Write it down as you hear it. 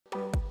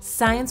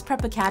Science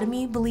Prep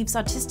Academy believes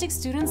autistic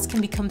students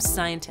can become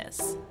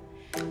scientists.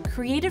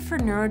 Created for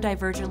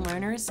neurodivergent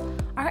learners,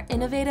 our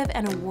innovative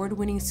and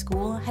award-winning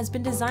school has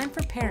been designed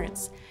for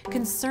parents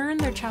concerned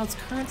their child's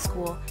current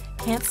school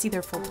can't see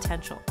their full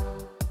potential.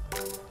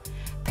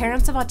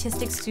 Parents of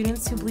autistic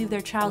students who believe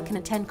their child can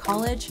attend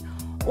college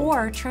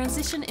or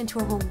transition into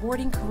a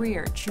rewarding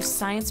career choose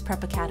Science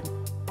Prep Academy.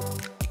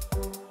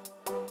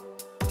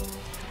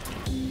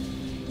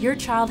 Your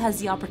child has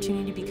the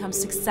opportunity to become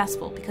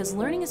successful because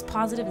learning is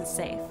positive and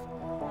safe.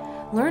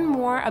 Learn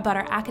more about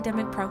our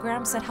academic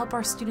programs that help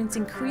our students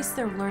increase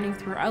their learning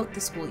throughout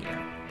the school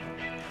year.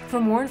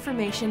 For more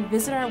information,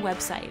 visit our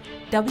website,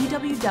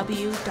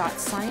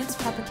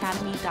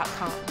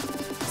 www.scienceprepacademy.com.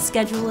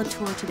 Schedule a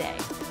tour today.